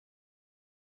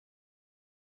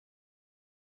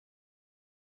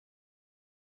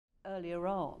earlier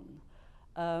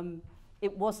on,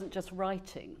 it wasn't just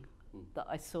writing that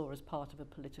I saw as part of a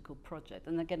political project.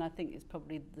 And again, I think it's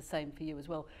probably the same for you as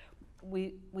well.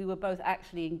 We were both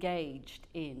actually engaged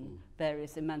in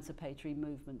various emancipatory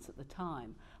movements at the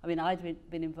time. I mean, I'd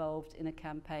been involved in a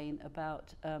campaign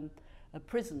about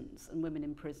prisons and women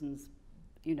in prisons,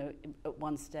 you know, at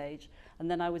one stage. And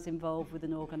then I was involved with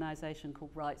an organisation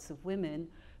called Rights of Women,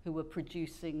 who were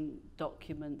producing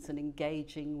documents and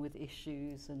engaging with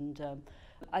issues. And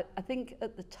I think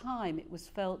at the time it was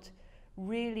felt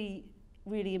really,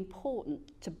 really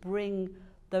important to bring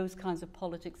those kinds of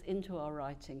politics into our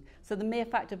writing. So the mere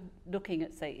fact of looking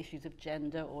at, say, issues of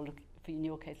gender, or in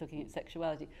your case, looking at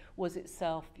sexuality, was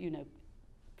itself, you know,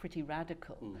 pretty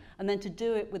radical. And then to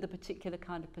do it with a particular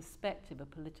kind of perspective, a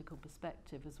political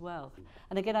perspective as well.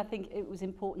 And again, I think it was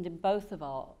important in both of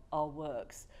our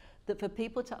works that for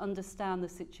people to understand the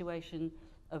situation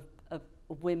of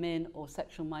women or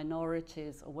sexual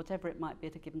minorities or whatever it might be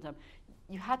at a given time,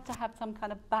 you had to have some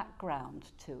kind of background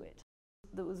to it.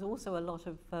 There was also a lot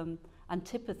of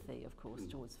antipathy, of course,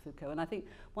 towards Foucault. And I think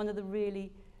one of the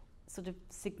really sort of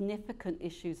significant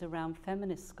issues around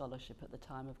feminist scholarship at the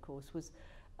time, of course, was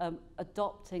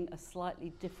adopting a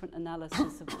slightly different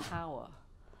analysis of power.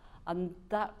 And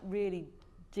that really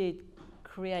did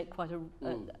create quite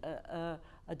a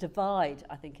divide,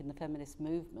 I think, in the feminist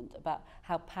movement about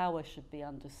how power should be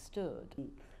understood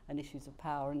and issues of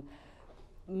power. And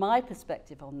my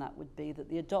perspective on that would be that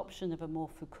the adoption of a more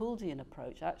Foucauldian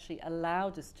approach actually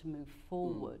allowed us to move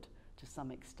forward to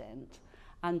some extent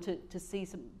and to see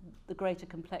the greater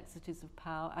complexities of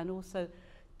power, and also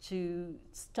to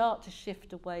start to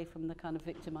shift away from the kind of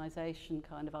victimization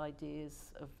kind of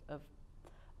ideas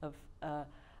of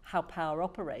how power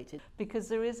operated, because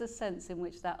there is a sense in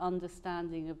which that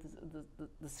understanding of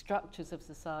the structures of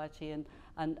society and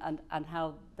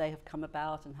how they have come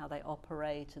about and how they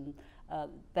operate and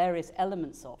various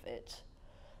elements of it,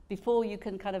 before you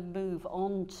can kind of move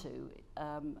on to,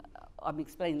 I'm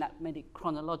explaining that maybe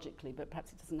chronologically, but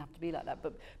perhaps it doesn't have to be like that,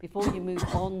 but before you move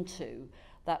on to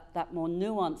that more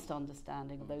nuanced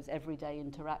understanding of those everyday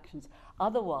interactions,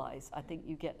 otherwise I think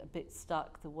you get a bit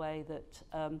stuck the way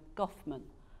that Goffman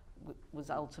was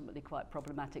ultimately quite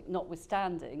problematic,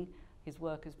 notwithstanding his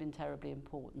work has been terribly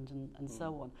important and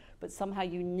so on. But somehow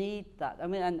you need that. I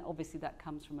mean, and obviously that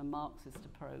comes from a Marxist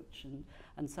approach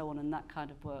and so on, and that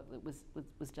kind of work that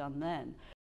was done then.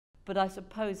 But I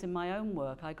suppose in my own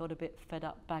work I got a bit fed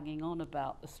up banging on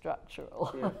about the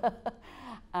structural. Yeah.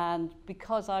 And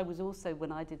because I was also,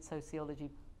 when I did sociology,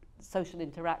 social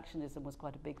interactionism was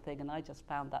quite a big thing, and I just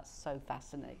found that so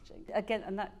fascinating. Again,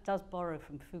 and that does borrow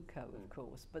from Foucault, of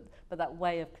course, but that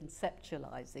way of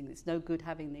conceptualizing, it's no good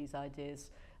having these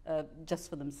ideas just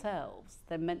for themselves.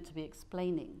 They're meant to be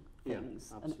explaining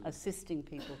things and assisting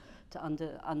people to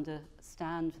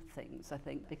understand things, I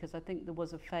think, because I think there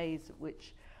was a phase at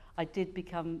which I did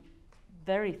become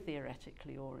very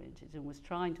theoretically oriented and was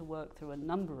trying to work through a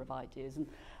number of ideas,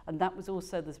 and that was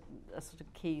also a sort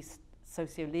of key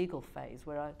socio-legal phase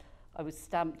where I was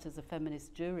stamped as a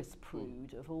feminist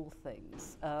jurisprudence of all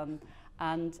things,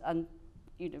 and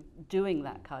you know, doing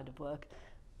that kind of work.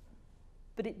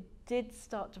 But it did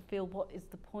start to feel, what is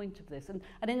the point of this? And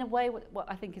in a way, what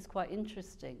I think is quite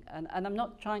interesting, and I'm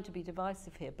not trying to be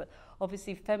divisive here, but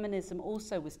obviously feminism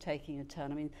also was taking a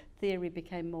turn. I mean, theory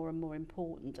became more and more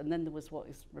important, and then there was what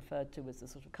is referred to as a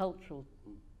sort of cultural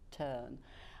turn.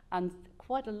 And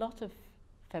quite a lot of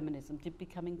feminism did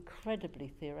become incredibly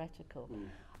theoretical.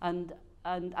 And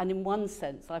in one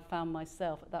sense, I found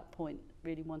myself at that point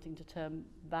really wanting to turn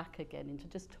back again into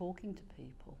just talking to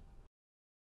people.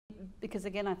 Because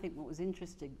again, I think what was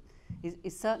interesting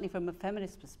is certainly from a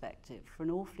feminist perspective, for an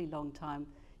awfully long time,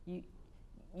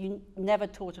 you never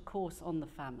taught a course on the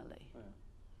family.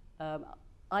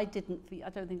 I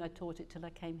don't think I taught it till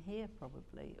I came here,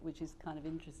 probably, which is kind of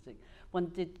interesting. One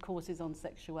did courses on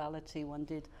sexuality,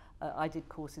 I did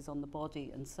courses on the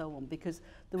body and so on, because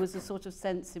there was a sort of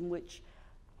sense in which,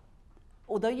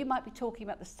 although you might be talking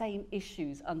about the same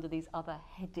issues under these other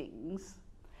headings,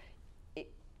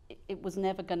 it was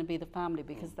never going to be the family,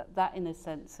 because that in a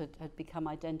sense had become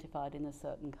identified in a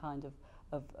certain kind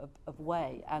of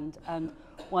way, and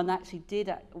one actually did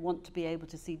want to be able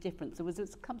to see difference. There was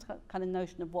this kind of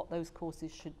notion of what those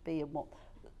courses should be and what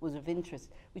was of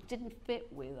interest, which didn't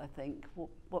fit with, I think,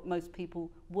 what most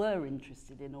people were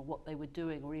interested in, or what they were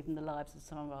doing, or even the lives of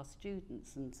some of our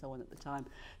students and so on at the time.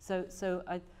 So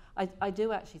I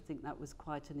do actually think that was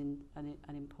quite an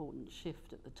important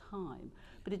shift at the time.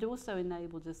 But it also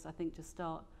enabled us, I think, to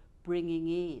start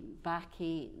bringing back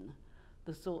in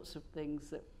the sorts of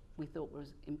things that we thought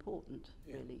was important,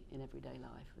 really, in everyday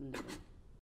life and living.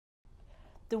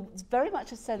 There was very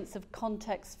much a sense of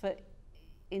context for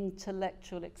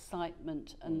intellectual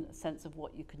excitement and a sense of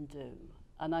what you can do.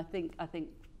 And I think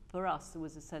for us there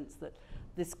was a sense that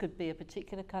this could be a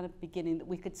particular kind of beginning that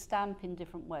we could stamp in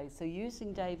different ways. So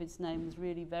using David's name was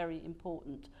really very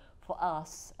important for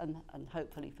us and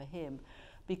hopefully for him,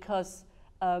 because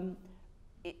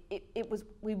it was,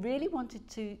 we really wanted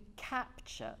to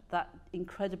capture that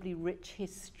incredibly rich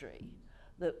history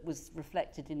that was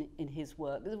reflected in his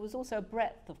work. There was also a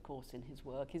breadth, of course, in his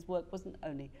work. His work wasn't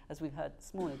only, as we've heard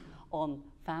this morning, on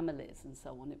families and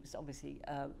so on. It was obviously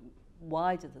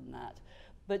wider than that.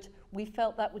 But we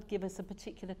felt that would give us a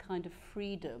particular kind of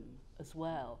freedom as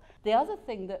well. The other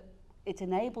thing that it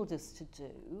enabled us to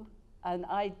do, and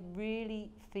I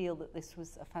really feel that this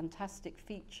was a fantastic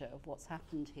feature of what's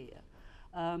happened here,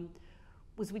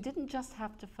 was we didn't just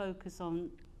have to focus on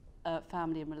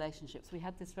family and relationships. We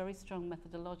had this very strong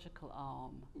methodological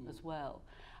arm as well.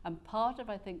 And part of,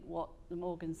 I think, what the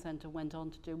Morgan Centre went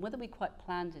on to do, and whether we quite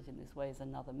planned it in this way is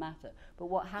another matter, but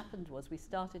what happened was we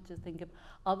started to think of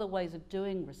other ways of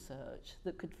doing research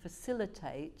that could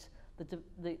facilitate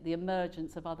the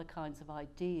emergence of other kinds of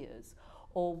ideas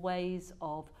or ways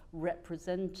of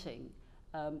representing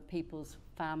people's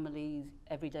families,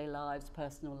 everyday lives,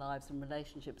 personal lives and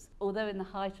relationships. Although in the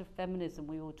height of feminism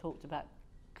we all talked about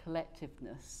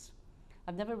collectiveness,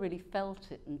 I've never really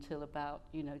felt it until about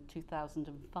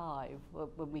 2005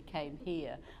 when we came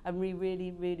here, and we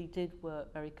really did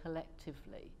work very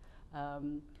collectively,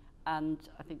 and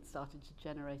I think started to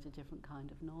generate a different kind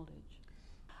of knowledge.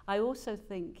 I also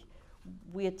think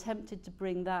we attempted to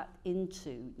bring that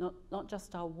into not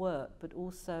just our work, but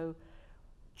also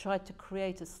tried to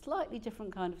create a slightly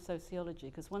different kind of sociology,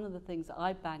 because one of the things that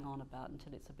I bang on about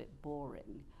until it's a bit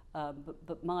boring,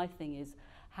 but my thing is,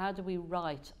 how do we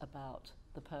write about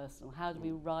the personal? How do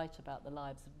we write about the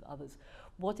lives of others?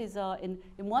 What is our, in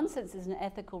one sense, is an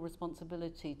ethical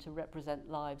responsibility to represent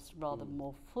lives rather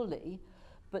more fully,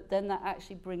 but then that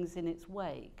actually brings in its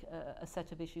wake a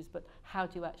set of issues, but how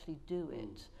do you actually do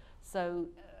it? So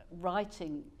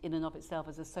writing in and of itself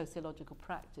as a sociological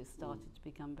practice started to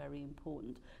become very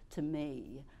important to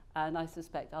me, and I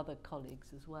suspect other colleagues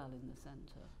as well in the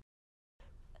centre.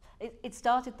 It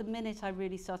started the minute I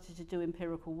really started to do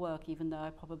empirical work, even though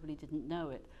I probably didn't know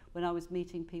it, when I was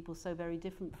meeting people so very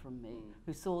different from me,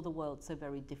 who saw the world so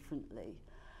very differently.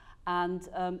 And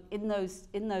in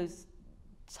those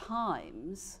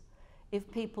times, if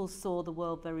people saw the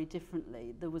world very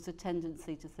differently, there was a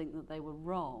tendency to think that they were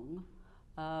wrong.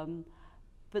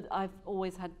 But I've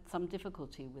always had some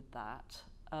difficulty with that.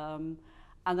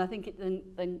 And I think it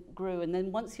then grew. And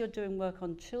then once you're doing work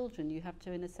on children, you have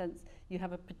to, in a sense, you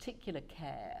have a particular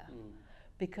care.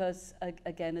 Because,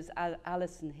 again, as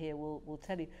Alison here will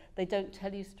tell you, they don't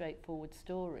tell you straightforward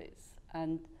stories.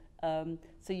 And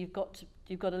so you've got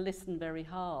to listen very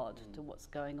hard to what's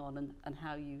going on and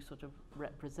how you sort of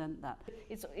represent that.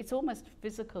 It's almost a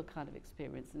physical kind of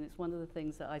experience, and it's one of the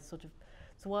things that I sort of,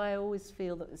 it's why I always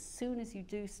feel that as soon as you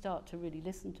do start to really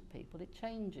listen to people, it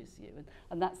changes you,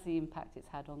 and that's the impact it's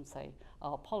had on, say,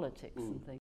 our politics and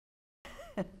things.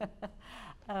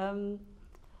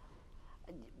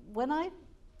 When I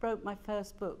wrote my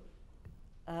first book,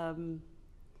 and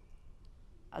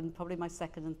probably my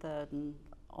second and third and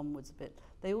onwards a bit,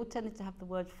 they all tended to have the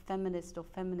word feminist or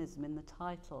feminism in the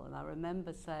title, and I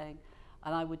remember saying,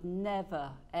 and I would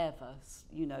never ever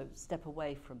step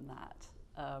away from that.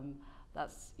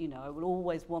 That's, I will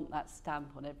always want that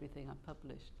stamp on everything I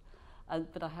published,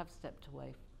 but I have stepped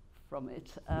away from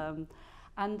it.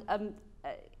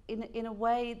 In a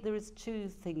way, there is two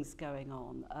things going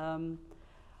on.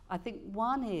 I think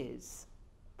one is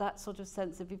that sort of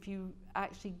sense of, if you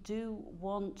actually do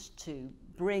want to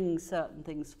bring certain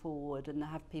things forward and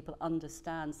have people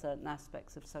understand certain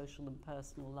aspects of social and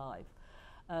personal life,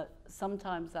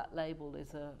 sometimes that label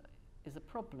is a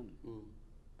problem.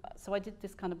 So I did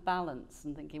this kind of balance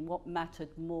and thinking what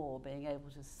mattered more, being able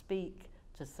to speak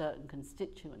to certain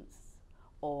constituents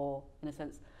or, in a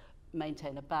sense,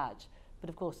 maintain a badge. But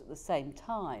of course, at the same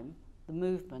time, the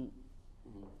movement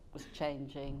was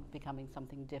changing, becoming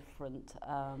something different.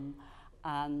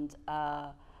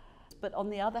 But on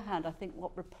the other hand, I think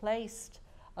what replaced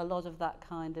a lot of that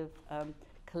kind of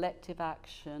collective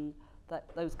action,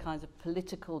 those kinds of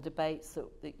political debates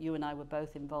that you and I were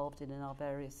both involved in our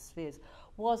various spheres,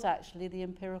 was actually the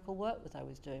empirical work that I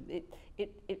was doing.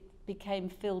 It became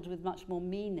filled with much more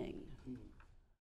meaning